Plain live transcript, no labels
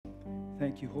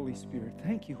Thank you, Holy Spirit.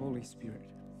 Thank you, Holy Spirit.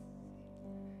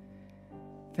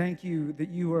 Thank you that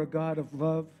you are a God of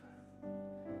love.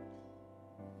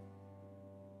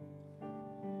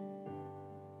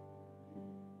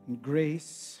 And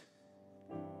grace.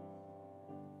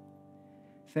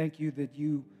 Thank you that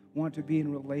you want to be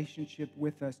in relationship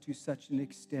with us to such an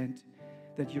extent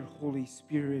that your Holy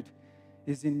Spirit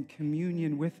is in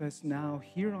communion with us now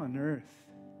here on earth.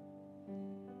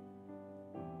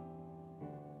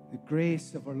 The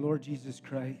grace of our Lord Jesus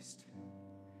Christ,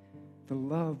 the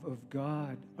love of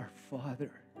God our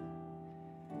Father,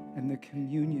 and the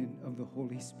communion of the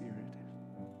Holy Spirit.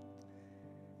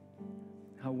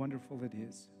 How wonderful it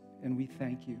is. And we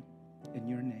thank you in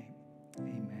your name.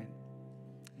 Amen.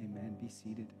 Amen. Be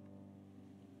seated.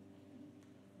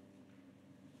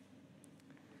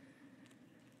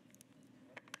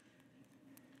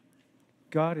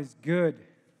 God is good.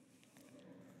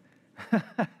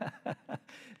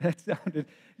 That sounded,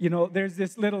 there's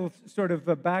this little sort of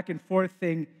a back and forth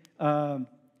thing.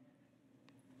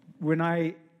 When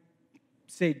I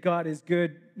say God is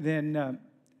good, then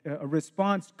a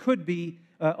response could be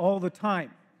all the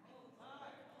time.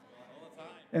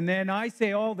 And then I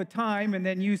say all the time, and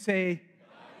then you say,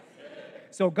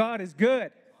 so God is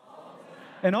good.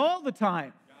 And all the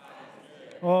time.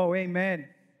 Oh, amen.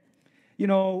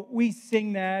 We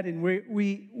sing that, and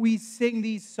we sing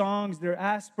these songs. They're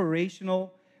aspirational.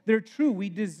 They're true. We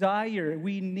desire.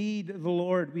 We need the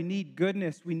Lord. We need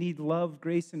goodness. We need love,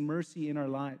 grace, and mercy in our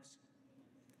lives.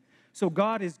 So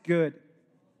God is good.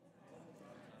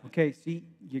 Okay, see,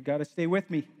 you got to stay with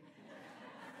me.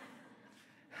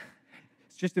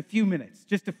 It's just a few minutes,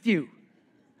 just a few.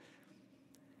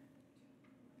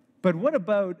 But what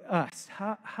about us?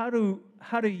 How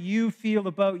do you feel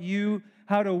about you?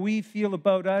 How do we feel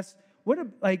about us?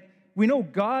 We know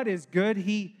God is good.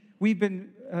 We've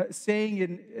been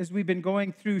saying, as we've been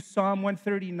going through Psalm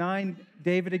 139,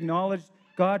 David acknowledged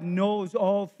God knows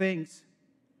all things.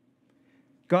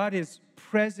 God is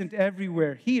present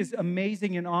everywhere. He is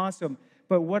amazing and awesome.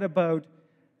 But what about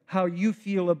how you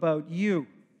feel about you?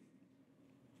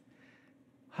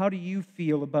 How do you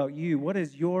feel about you? What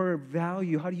is your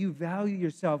value? How do you value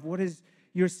yourself? What is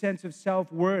your sense of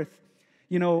self-worth?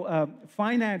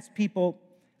 Finance people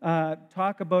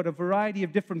talk about a variety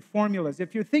of different formulas.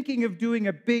 If you're thinking of doing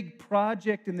a big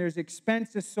project and there's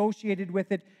expense associated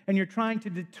with it, and you're trying to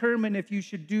determine if you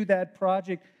should do that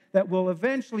project that will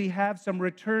eventually have some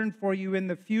return for you in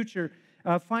the future,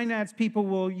 finance people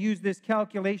will use this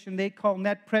calculation they call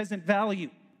net present value,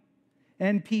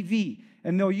 NPV.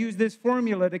 And they'll use this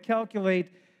formula to calculate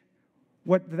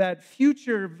what that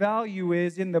future value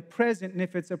is in the present and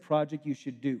if it's a project you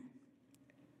should do.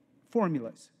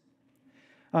 Formulas.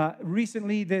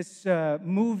 Recently, this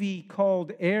movie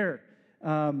called Air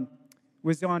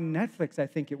was on Netflix, I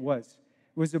think it was.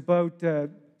 It was about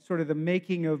sort of the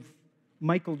making of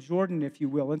Michael Jordan, if you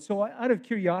will. And so out of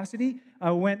curiosity,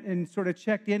 I went and sort of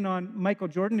checked in on Michael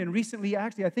Jordan. And recently,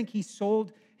 actually, I think he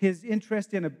sold his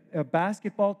interest in a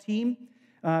basketball team.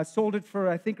 Sold it for,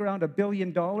 I think, around $1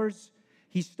 billion.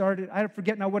 He started, I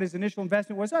forget now what his initial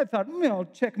investment was. I thought, I'll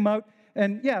check him out.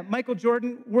 And yeah, Michael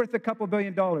Jordan, worth a couple $1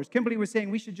 billion. Kimberly was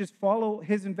saying we should just follow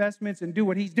his investments and do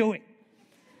what he's doing.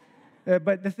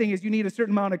 But the thing is, you need a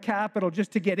certain amount of capital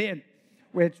just to get in,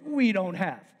 which we don't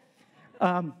have.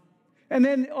 And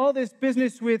then all this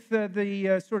business with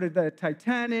the sort of the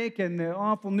Titanic and the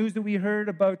awful news that we heard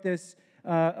about this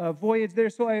voyage there.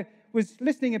 So I was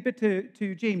listening a bit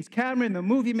to James Cameron, the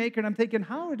movie maker, and I'm thinking,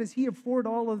 how does he afford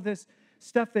all of this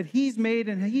stuff that he's made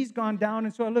and he's gone down?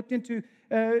 And so I looked into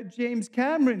James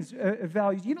Cameron's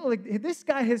values. This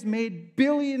guy has made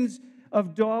billions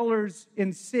of dollars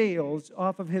in sales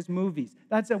off of his movies.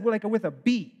 That's with a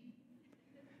B.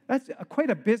 That's quite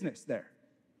a business there.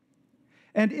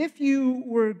 And if you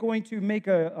were going to make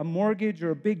a mortgage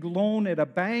or a big loan at a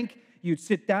bank, you'd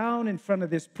sit down in front of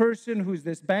this person who's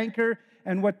this banker,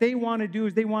 and what they want to do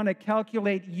is they want to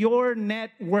calculate your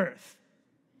net worth.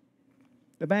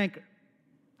 The banker.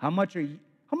 How much are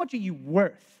you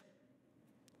worth?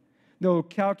 They'll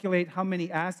calculate how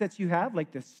many assets you have,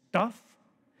 like the stuff.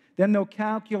 Then they'll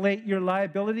calculate your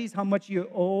liabilities, how much you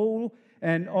owe,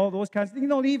 and all those kinds of things.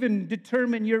 They'll even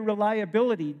determine your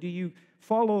reliability. Do you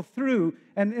follow through?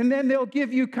 And then they'll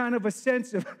give you kind of a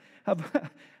sense of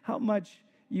how much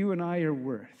you and I are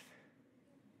worth.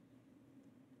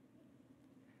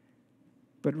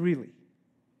 But really,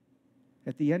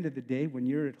 at the end of the day, when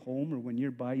you're at home or when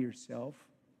you're by yourself,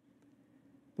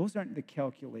 those aren't the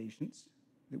calculations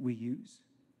that we use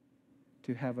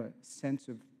to have a sense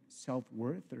of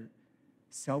self-worth or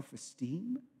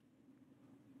self-esteem.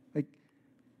 Like,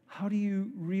 how do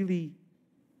you really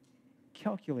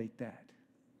calculate that.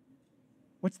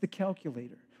 What's the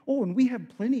calculator? Oh, and we have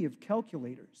plenty of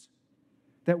calculators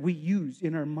that we use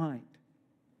in our mind.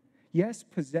 Yes,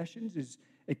 possessions is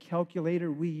a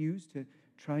calculator we use to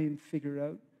try and figure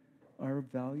out our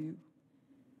value.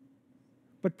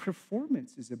 But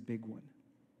performance is a big one.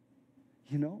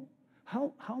 You know,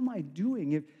 how am I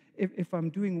doing? If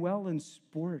I'm doing well in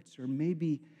sports, or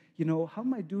maybe, you know, how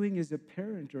am I doing as a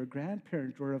parent or a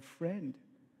grandparent or a friend?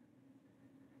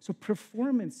 So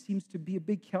performance seems to be a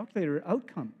big calculator,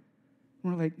 outcome.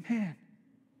 And we're like, man,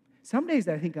 some days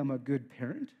I think I'm a good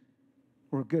parent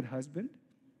or a good husband,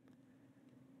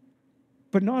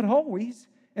 but not always.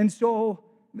 And so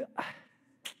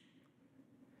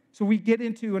we get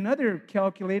into another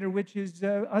calculator, which is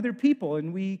other people,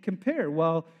 and we compare.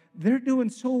 Well, they're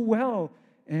doing so well,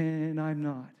 and I'm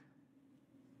not.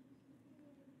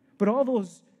 But all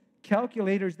those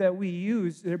calculators that we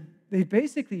use, they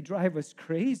basically drive us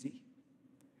crazy.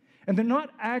 And they're not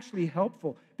actually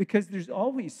helpful, because there's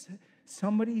always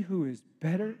somebody who is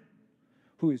better,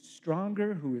 who is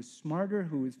stronger, who is smarter,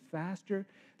 who is faster.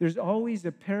 There's always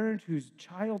a parent whose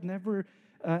child never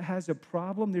has a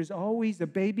problem. There's always a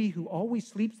baby who always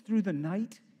sleeps through the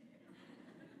night.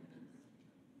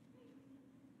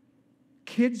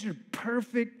 Kids are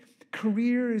perfect.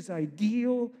 Career is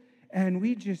ideal. And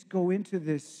we just go into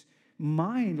this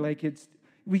mind like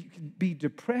we could be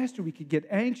depressed, or we could get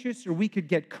anxious, or we could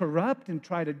get corrupt and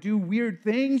try to do weird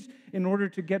things in order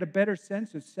to get a better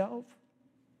sense of self.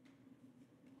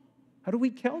 How do we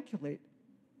calculate?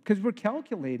 Because we're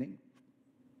calculating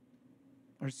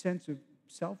our sense of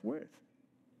self-worth.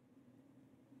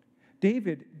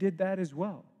 David did that as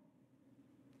well.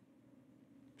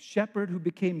 Shepherd who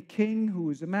became king, who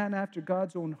was a man after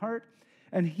God's own heart,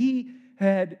 and he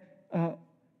had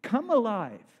come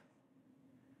alive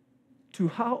to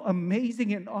how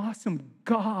amazing and awesome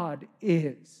God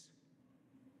is.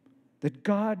 That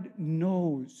God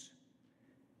knows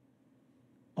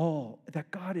all,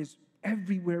 that God is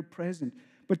everywhere present.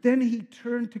 But then he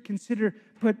turned to consider,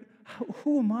 but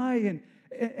who am I,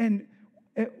 and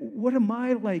what am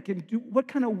I like, and what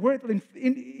kind of worth,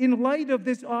 in light of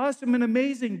this awesome and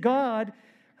amazing God,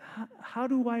 how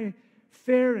do I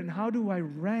fare and how do I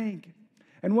rank?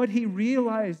 And what he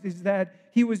realized is that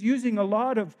he was using a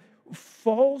lot of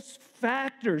false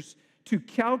factors to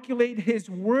calculate his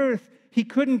worth. He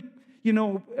couldn't,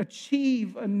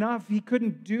 achieve enough. He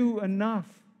couldn't do enough.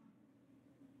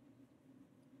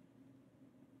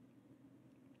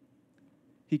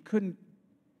 He couldn't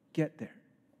get there.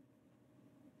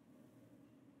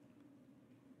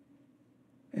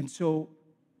 And so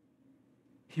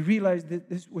he realized that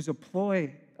this was a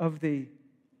ploy of the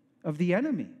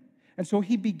enemy. And so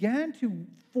he began to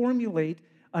formulate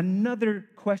another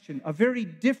question, a very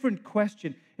different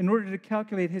question, in order to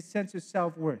calculate his sense of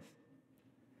self-worth.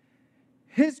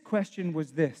 His question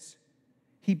was this.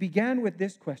 He began with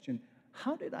this question: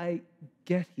 how did I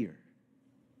get here?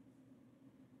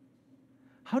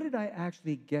 How did I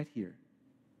actually get here?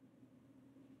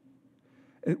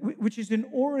 Which is an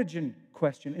origin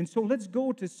question. And so let's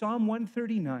go to Psalm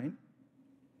 139.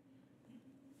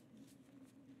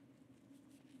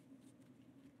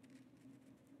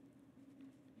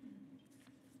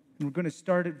 And we're going to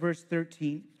start at verse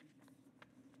 13.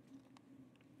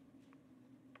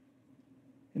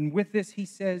 And with this he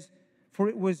says, "For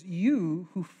it was you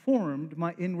who formed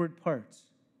my inward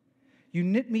parts. You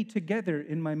knit me together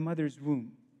in my mother's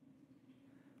womb.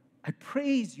 I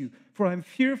praise you, for I am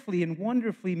fearfully and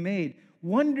wonderfully made.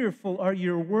 Wonderful are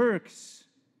your works.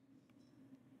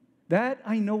 That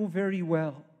I know very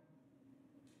well."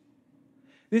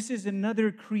 This is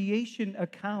another creation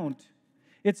account.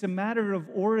 It's a matter of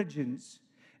origins.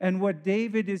 And what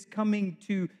David is coming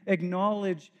to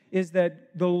acknowledge is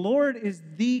that the Lord is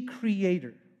the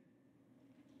creator.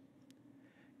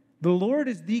 The Lord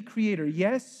is the creator.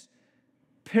 Yes,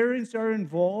 parents are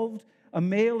involved. A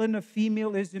male and a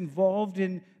female is involved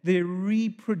in the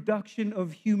reproduction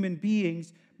of human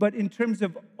beings. But in terms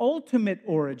of ultimate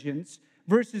origins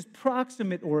versus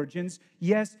proximate origins,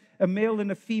 yes, a male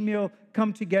and a female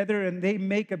come together and they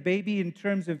make a baby in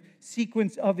terms of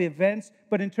sequence of events.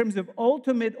 But in terms of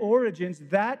ultimate origins,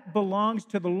 that belongs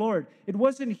to the Lord. It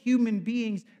wasn't human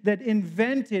beings that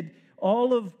invented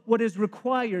all of what is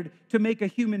required to make a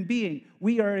human being.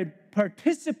 We are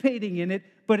participating in it,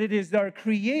 but it is our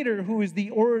Creator who is the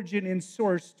origin and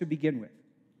source to begin with.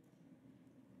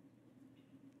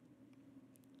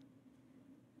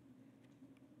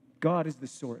 God is the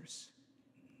source.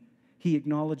 He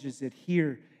acknowledges it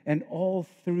here, and all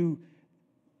through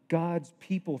God's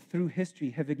people, through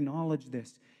history, have acknowledged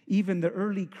this. Even the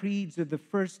early creeds of the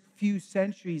first few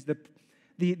centuries,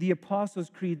 the Apostles'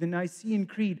 Creed, the Nicene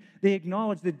Creed, they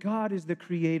acknowledge that God is the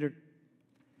creator.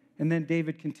 And then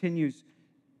David continues,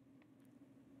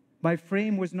 my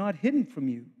frame was not hidden from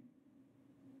you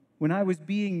when I was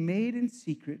being made in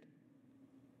secret,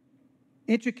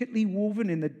 intricately woven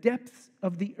in the depths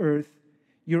of the earth.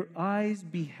 Your eyes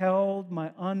beheld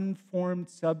my unformed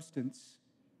substance.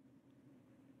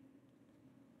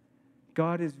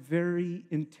 God is very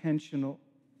intentional.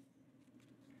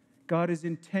 God is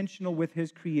intentional with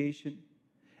his creation.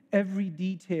 Every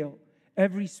detail,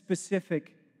 every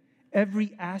specific,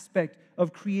 every aspect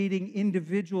of creating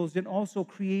individuals and also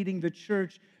creating the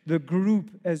church, the group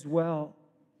as well.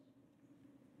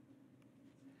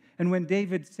 And when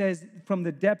David says from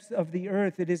the depths of the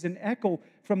earth, it is an echo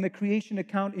from the creation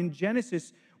account in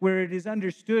Genesis, where it is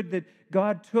understood that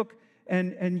God took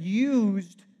and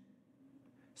used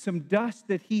some dust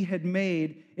that he had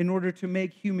made in order to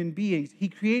make human beings. He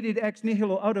created ex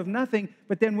nihilo out of nothing,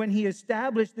 but then when he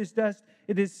established this dust,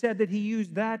 it is said that he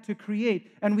used that to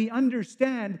create. And we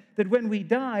understand that when we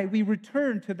die, we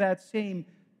return to that same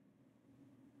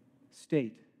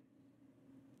state.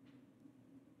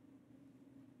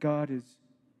 God is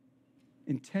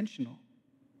intentional.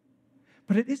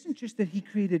 But it isn't just that he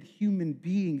created human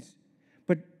beings,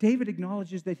 but David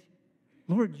acknowledges that,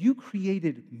 Lord, you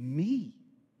created me.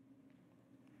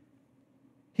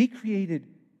 He created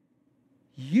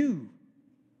you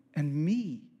and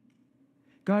me.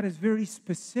 God is very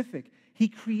specific. He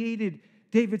created,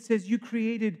 David says, you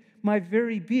created my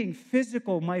very being,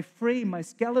 physical, my frame, my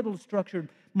skeletal structure,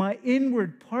 my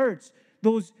inward parts.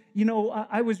 Those,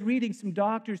 I was reading some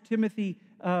doctors, Timothy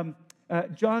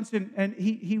Johnson, and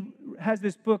he has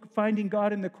this book, Finding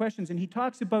God in the Questions, and he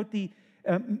talks about the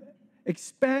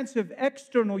expansive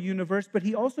external universe, but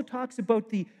he also talks about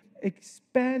the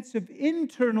expansive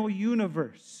internal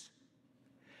universe.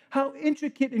 How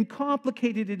intricate and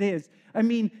complicated it is. I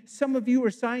mean, some of you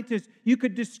are scientists. You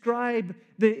could describe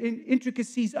the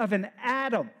intricacies of an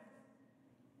atom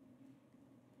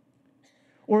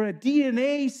or a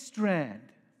DNA strand.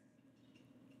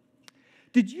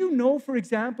 Did you know, for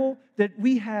example, that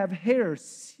we have hair,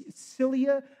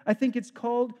 cilia, I think it's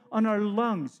called, on our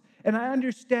lungs? And I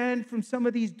understand from some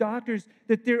of these doctors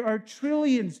that there are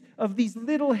trillions of these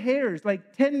little hairs,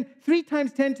 like 3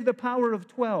 times 10 to the power of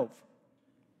 12.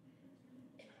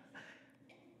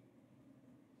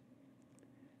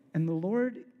 And the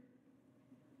Lord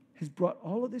has brought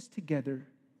all of this together,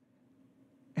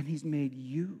 and he's made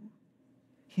you.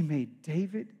 He made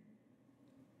David,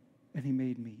 and he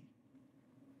made me.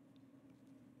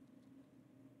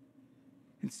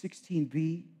 In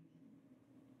 16b,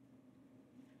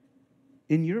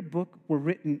 in your book were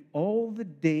written all the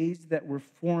days that were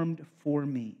formed for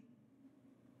me.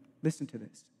 Listen to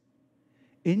this.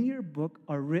 In your book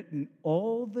are written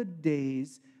all the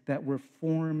days that were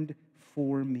formed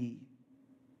for me,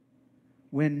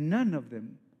 when none of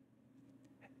them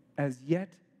as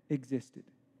yet existed.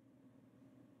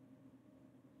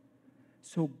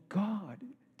 So God,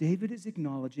 David is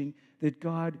acknowledging that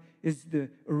God is the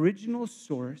original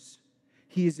source.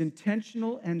 He is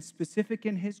intentional and specific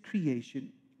in his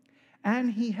creation.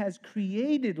 And he has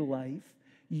created life,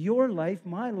 your life,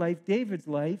 my life, David's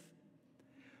life,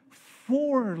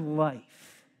 for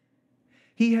life.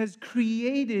 He has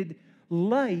created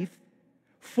life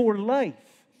for life.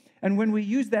 And when we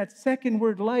use that second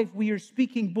word, life, we are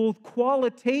speaking both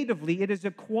qualitatively. It is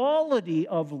a quality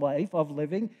of life, of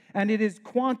living, and it is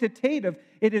quantitative.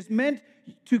 It is meant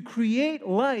to create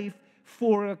life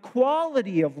for a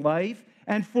quality of life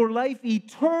and for life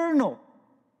eternal.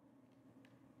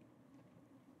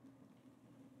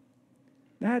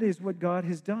 That is what God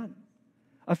has done.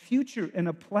 A future and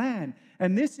a plan.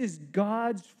 And this is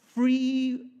God's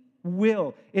free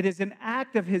will. It is an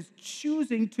act of his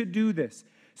choosing to do this.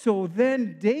 So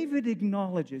then David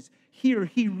acknowledges here,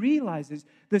 he realizes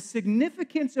the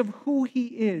significance of who he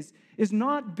is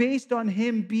not based on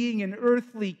him being an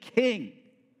earthly king.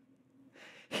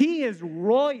 He is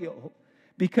royal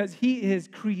because he is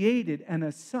created and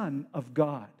a son of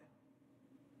God.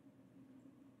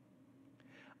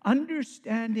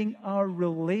 Understanding our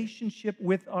relationship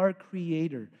with our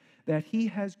Creator, that he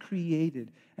has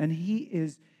created, and he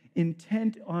is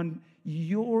intent on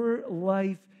your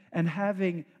life and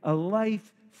having a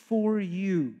life for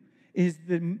you, is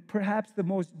perhaps the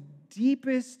most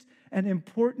deepest and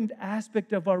important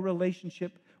aspect of our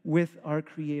relationship with our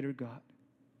Creator God.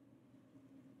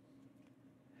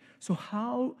 So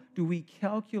how do we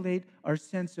calculate our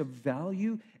sense of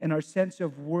value and our sense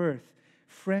of worth?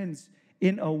 Friends,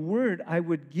 in a word I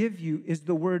would give you is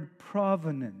the word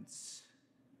provenance.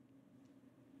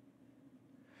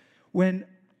 When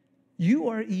You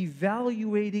are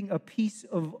evaluating a piece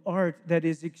of art that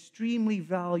is extremely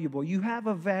valuable. You have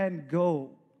a Van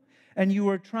Gogh, and you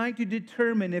are trying to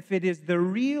determine if it is the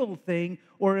real thing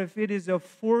or if it is a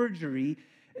forgery.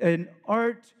 An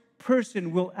art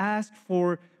person will ask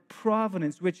for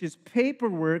provenance, which is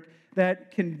paperwork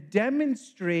that can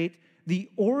demonstrate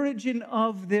the origin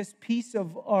of this piece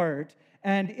of art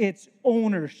and its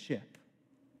ownership.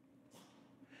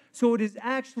 So it is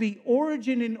actually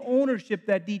origin and ownership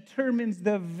that determines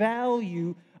the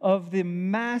value of the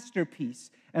masterpiece.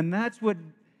 And that's what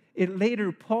it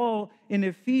later Paul in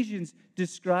Ephesians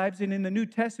describes, and in the New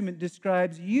Testament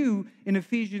describes. You in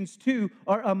Ephesians 2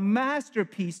 are a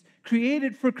masterpiece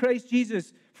created for Christ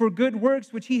Jesus for good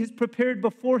works which he has prepared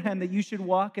beforehand that you should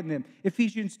walk in them.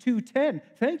 Ephesians 2:10.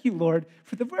 Thank you, Lord,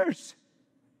 for the verse.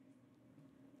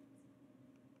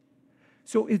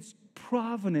 So it's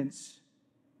provenance,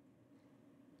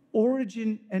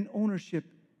 origin and ownership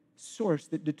source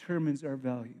that determines our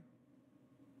value.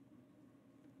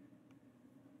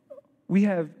 We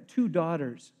have 2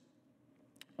 daughters.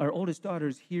 Our oldest daughter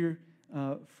is here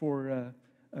for a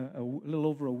little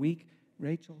over a week,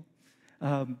 Rachel.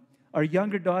 Our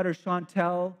younger daughter,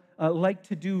 Chantel, liked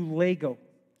to do Lego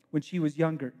when she was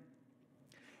younger.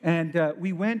 And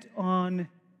we went on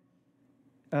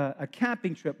a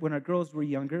camping trip when our girls were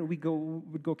younger. We'd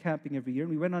go camping every year.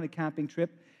 And we went on a camping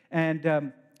trip.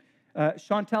 And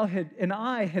Chantel and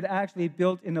I had actually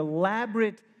built an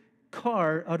elaborate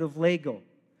car out of Lego.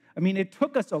 I mean, it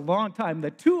took us a long time,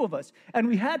 the 2 of us, and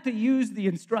we had to use the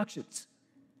instructions.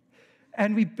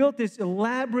 And we built this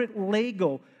elaborate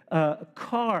Lego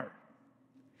car.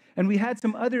 And we had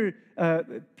some other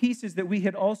pieces that we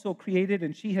had also created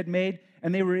and she had made,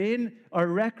 and they were in our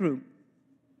rec room.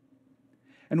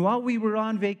 And while we were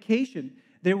on vacation,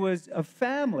 there was a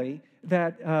family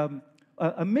that,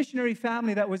 a missionary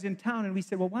family that was in town, and we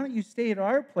said, well, why don't you stay at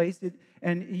our place,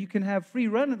 and you can have free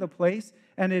run of the place,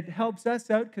 and it helps us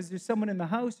out because there's someone in the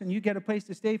house, and you get a place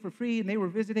to stay for free, and they were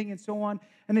visiting and so on,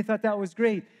 and they thought that was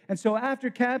great. And so after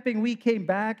camping, we came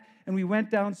back, and we went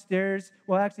downstairs.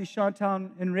 Well, actually, Chantal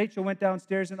and Rachel went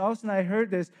downstairs, and all of a sudden I heard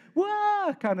this,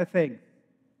 wah, kind of thing.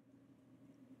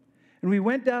 And we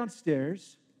went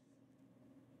downstairs,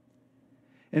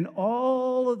 and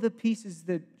all of the pieces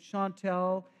that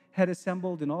Chantal had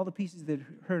assembled and all the pieces that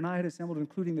her and I had assembled,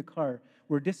 including the car,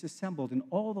 were disassembled, and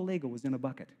all the Lego was in a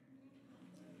bucket.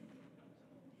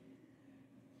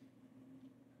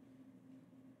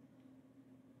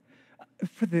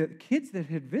 For the kids that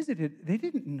had visited, they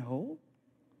didn't know.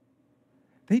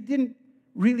 They didn't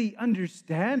really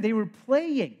understand. They were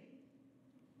playing.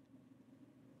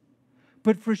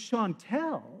 But for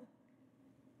Chantal,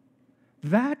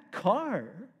 that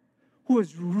car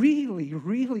was really,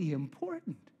 really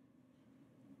important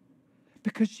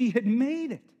because she had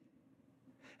made it.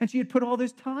 And she had put all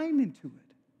this time into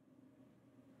it.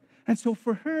 And so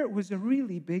for her, it was a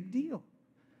really big deal.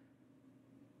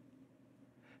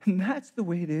 And that's the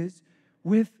way it is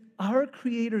with our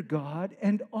Creator God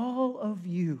and all of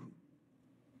you.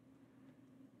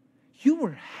 You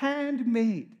were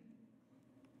handmade.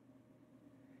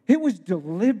 It was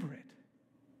deliberate.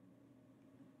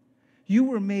 You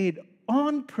were made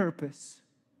on purpose,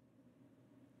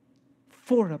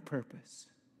 for a purpose.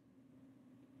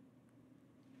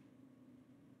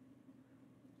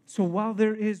 So while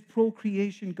there is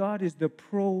procreation, God is the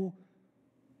procreator.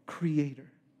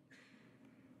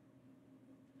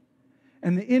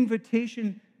 And the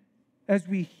invitation, as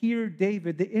we hear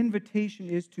David, the invitation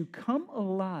is to come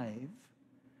alive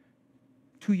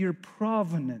to your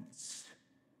provenance,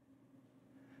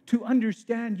 to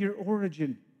understand your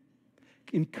origin,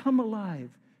 and come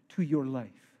alive to your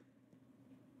life.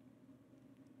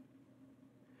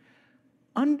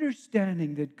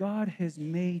 Understanding that God has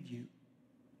made you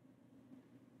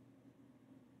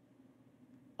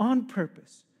on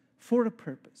purpose, for a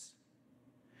purpose.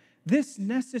 This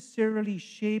necessarily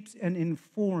shapes and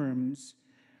informs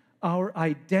our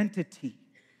identity.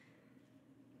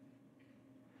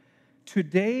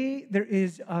 Today, there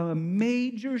is a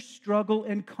major struggle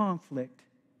and conflict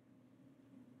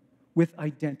with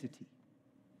identity.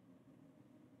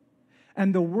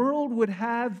 And the world would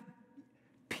have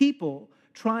people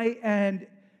try and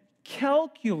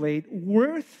calculate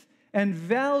worth and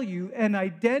value and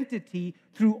identity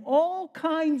through all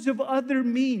kinds of other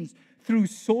means, through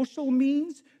social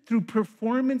means, through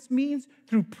performance means,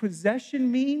 through possession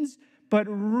means. But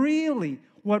really,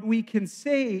 what we can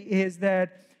say is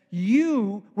that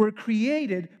you were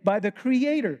created by the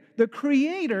Creator. The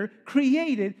Creator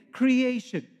created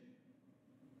creation.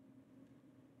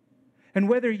 And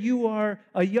whether you are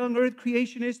a young earth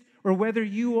creationist or whether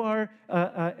you are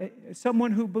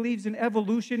someone who believes in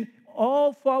evolution,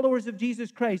 all followers of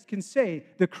Jesus Christ can say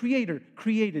the Creator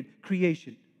created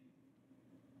creation.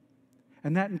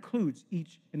 And that includes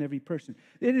each and every person.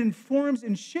 It informs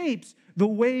and shapes the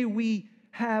way we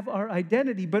have our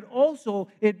identity, but also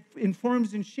it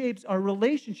informs and shapes our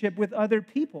relationship with other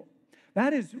people.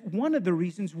 That is one of the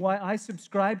reasons why I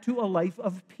subscribe to a life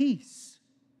of peace.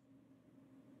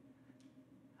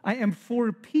 I am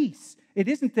for peace. It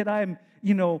isn't that I'm,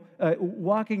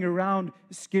 walking around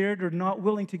scared or not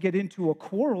willing to get into a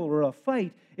quarrel or a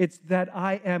fight. It's that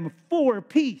I am for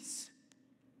peace.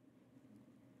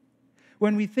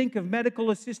 When we think of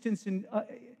medical assistance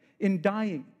in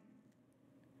dying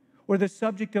or the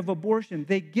subject of abortion,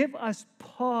 they give us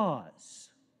pause.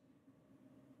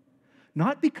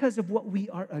 Not because of what we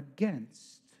are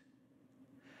against,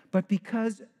 but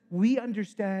because we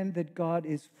understand that God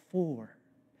is for.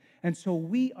 And so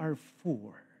we are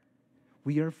for.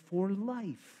 We are for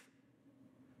life.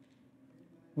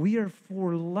 We are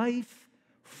for life,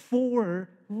 for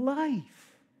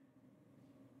life.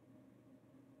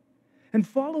 And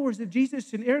followers of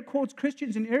Jesus, in air quotes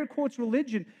Christians, in air quotes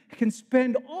religion, can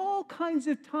spend all kinds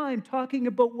of time talking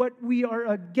about what we are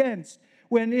against,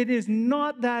 when it is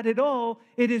not that at all.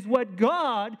 It is what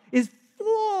God is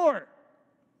for.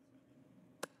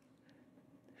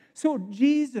 So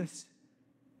Jesus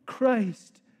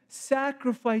Christ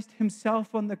sacrificed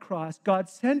himself on the cross. God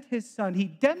sent his Son. He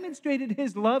demonstrated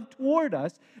his love toward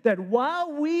us, that while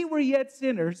we were yet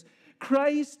sinners,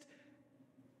 Christ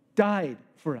died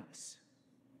for us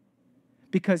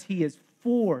because he is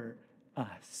for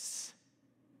us.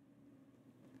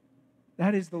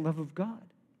 That is the love of God,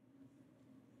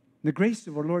 the grace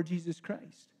of our Lord Jesus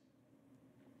Christ.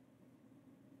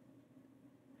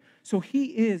 So he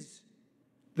is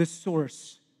the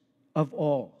source of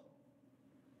all. ...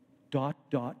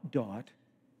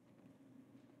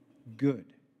 good.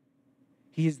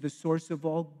 He is the source of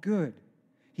all good.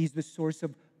 He's the source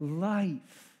of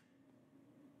life.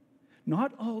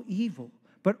 Not all evil,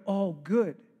 but all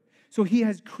good. So he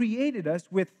has created us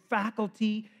with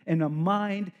faculty and a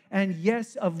mind and,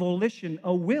 yes, a volition,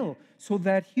 a will, so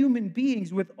that human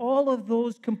beings with all of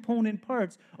those component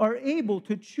parts are able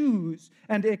to choose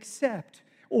and accept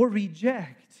or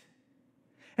reject.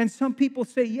 And some people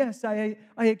say, yes, I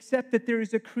accept that there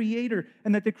is a creator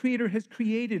and that the creator has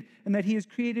created and that he has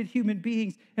created human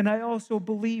beings. And I also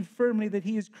believe firmly that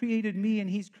he has created me and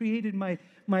he's created my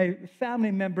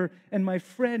family member and my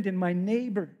friend and my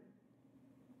neighbor.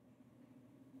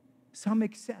 Some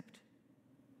accept.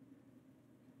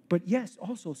 But yes,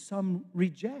 also some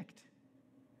reject.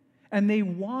 And they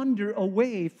wander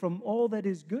away from all that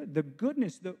is good, the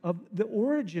goodness of the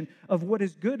origin of what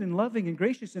is good and loving and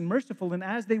gracious and merciful. And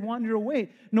as they wander away,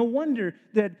 no wonder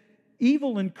that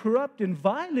evil and corrupt and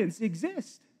violence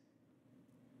exist.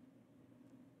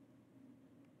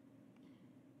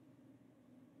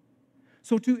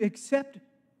 So to accept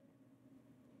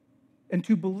and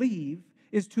to believe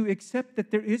is to accept that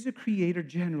there is a creator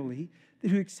generally,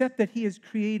 to accept that he has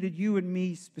created you and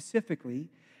me specifically,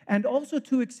 and also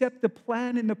to accept the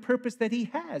plan and the purpose that he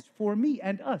has for me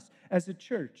and us as a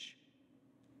church.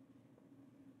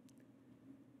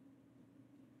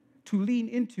 To lean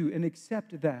into and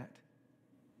accept that.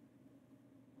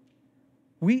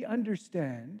 We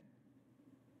understand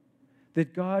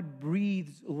that God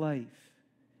breathes life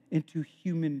into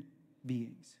human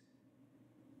beings.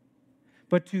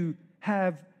 But to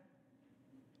have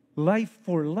life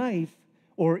for life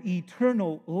or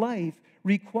eternal life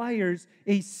requires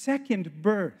a second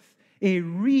birth, a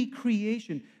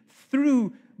recreation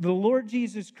through the Lord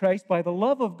Jesus Christ, by the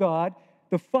love of God,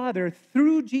 the Father,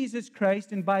 through Jesus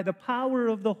Christ, and by the power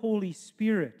of the Holy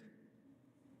Spirit.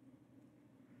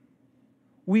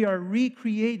 We are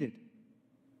recreated.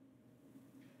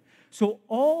 So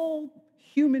all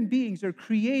human beings are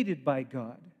created by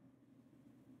God,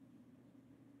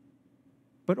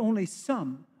 but only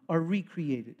some are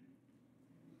recreated.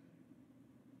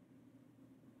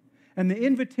 And the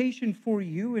invitation for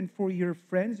you and for your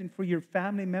friends and for your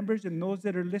family members and those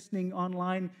that are listening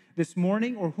online this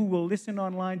morning or who will listen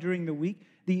online during the week,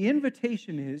 the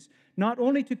invitation is not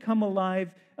only to come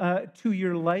alive to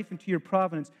your life and to your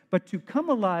providence, but to come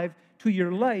alive to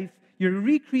your life, your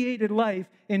recreated life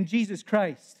in Jesus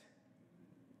Christ.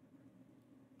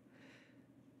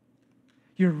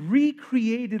 Your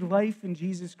recreated life in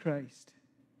Jesus Christ.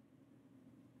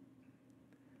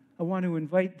 I want to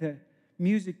invite the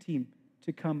music team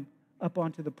to come up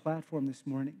onto the platform this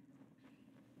morning.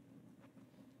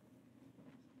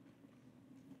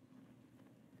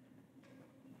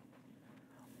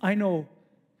 I know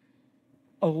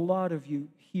a lot of you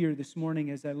here this morning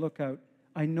as I look out,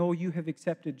 I know you have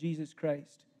accepted Jesus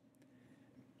Christ.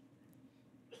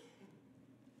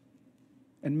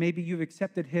 And maybe you've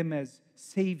accepted him as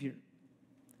Savior.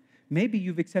 Maybe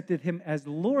you've accepted him as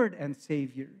Lord and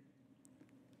Savior.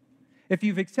 If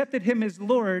you've accepted him as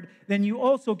Lord, then you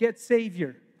also get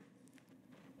Savior.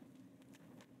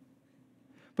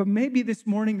 But maybe this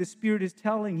morning the Spirit is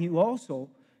telling you also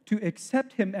to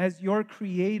accept him as your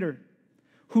Creator,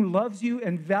 who loves you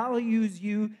and values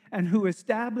you and who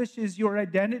establishes your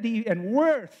identity and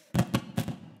worth.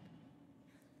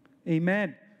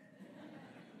 Amen.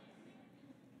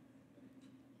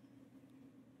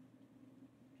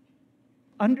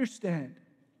 Understand.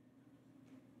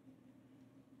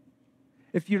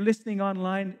 If you're listening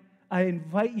online, I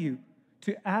invite you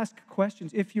to ask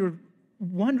questions. If you're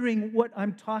wondering what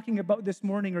I'm talking about this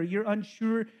morning, or you're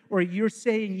unsure, or you're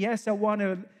saying, yes, I want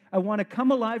to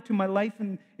come alive to my life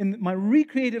in my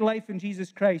recreated life in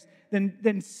Jesus Christ,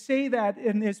 then say that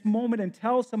in this moment and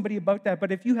tell somebody about that.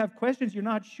 But if you have questions, you're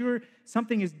not sure,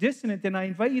 something is dissonant, then I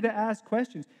invite you to ask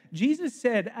questions. Jesus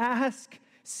said, ask,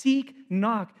 seek,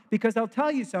 knock, because I'll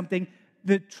tell you something,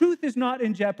 the truth is not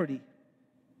in jeopardy.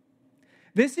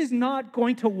 This is not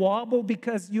going to wobble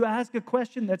because you ask a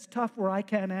question that's tough where I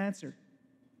can't answer.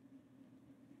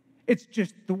 It's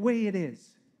just the way it is.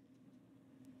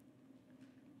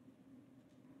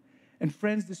 And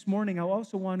friends, this morning, I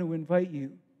also want to invite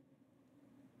you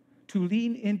to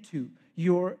lean into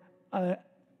your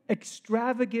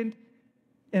extravagant,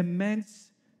 immense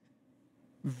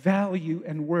value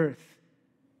and worth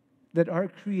that our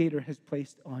Creator has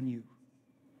placed on you.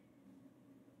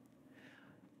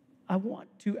 I want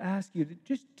to ask you to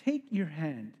just take your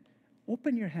hand,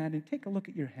 open your hand and take a look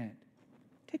at your hand.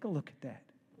 Take a look at that,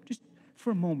 just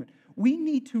for a moment. We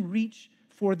need to reach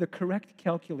for the correct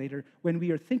calculator when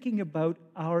we are thinking about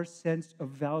our sense of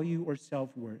value or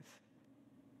self-worth.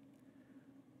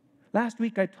 Last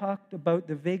week I talked about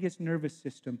the vagus nervous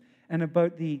system and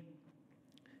about the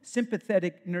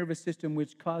sympathetic nervous system,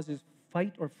 which causes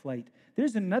fight or flight.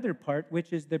 There's another part,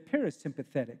 which is the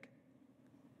parasympathetic.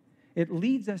 It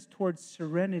leads us towards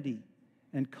serenity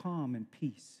and calm and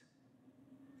peace.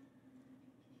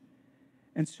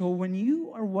 And so when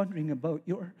you are wondering about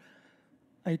your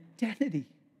identity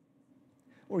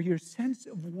or your sense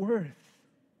of worth,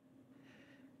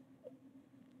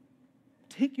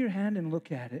 take your hand and look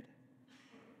at it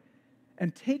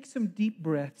and take some deep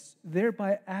breaths,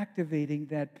 thereby activating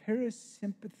that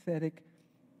parasympathetic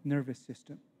nervous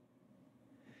system.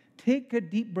 Take a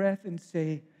deep breath and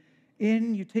say,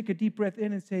 you take a deep breath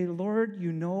in and say, Lord,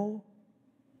 you know.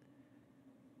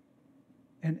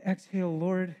 And exhale,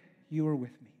 Lord, you are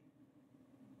with me.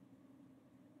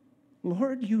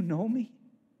 Lord, you know me.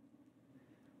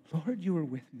 Lord, you are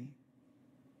with me.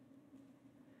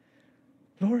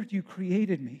 Lord, you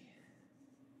created me.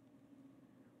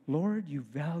 Lord, you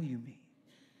value me.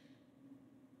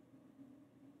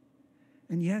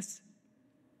 And yes,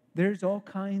 there's all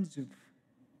kinds of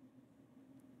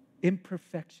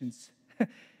imperfections.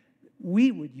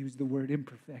 We would use the word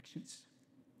imperfections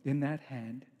in that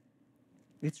hand.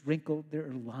 It's wrinkled, there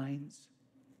are lines.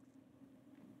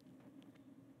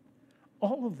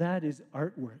 All of that is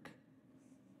artwork.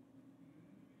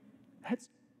 That's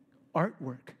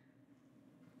artwork.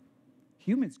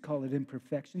 Humans call it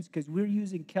imperfections because we're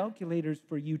using calculators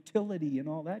for utility and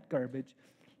all that garbage.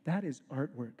 That is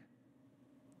artwork.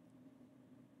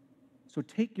 So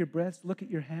take your breaths, look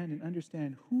at your hand, and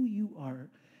understand who you are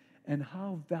and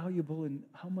how valuable and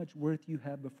how much worth you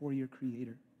have before your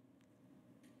Creator.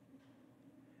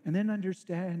 And then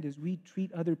understand as we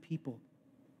treat other people,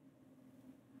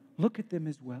 look at them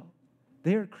as well.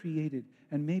 They are created,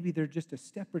 and maybe they're just a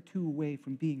step or two away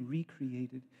from being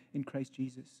recreated in Christ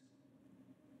Jesus.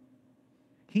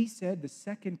 He said the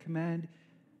second command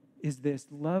is this: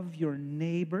 love your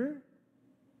neighbor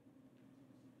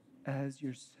as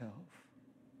yourself.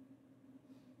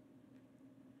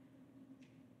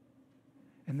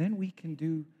 And then we can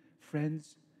do,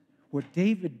 friends, what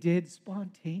David did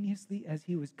spontaneously as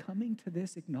he was coming to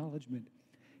this acknowledgement.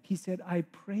 He said, I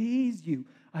praise you,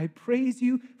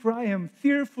 for I am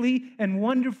fearfully and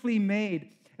wonderfully made.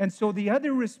 And so the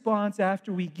other response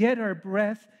after we get our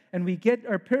breath and we get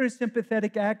our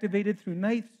parasympathetic activated through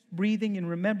nice breathing and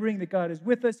remembering that God is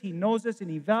with us, He knows us, and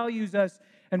He values us,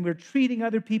 and we're treating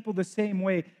other people the same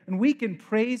way. And we can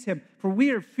praise Him, for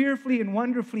we are fearfully and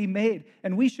wonderfully made.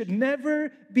 And we should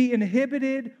never be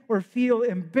inhibited or feel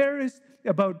embarrassed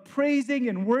about praising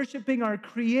and worshiping our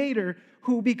Creator,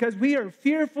 who, because we are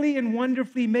fearfully and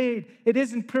wonderfully made, it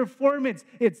isn't performance,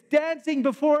 it's dancing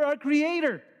before our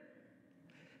Creator.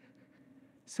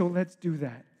 So let's do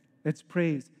that. Let's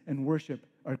praise and worship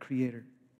our Creator.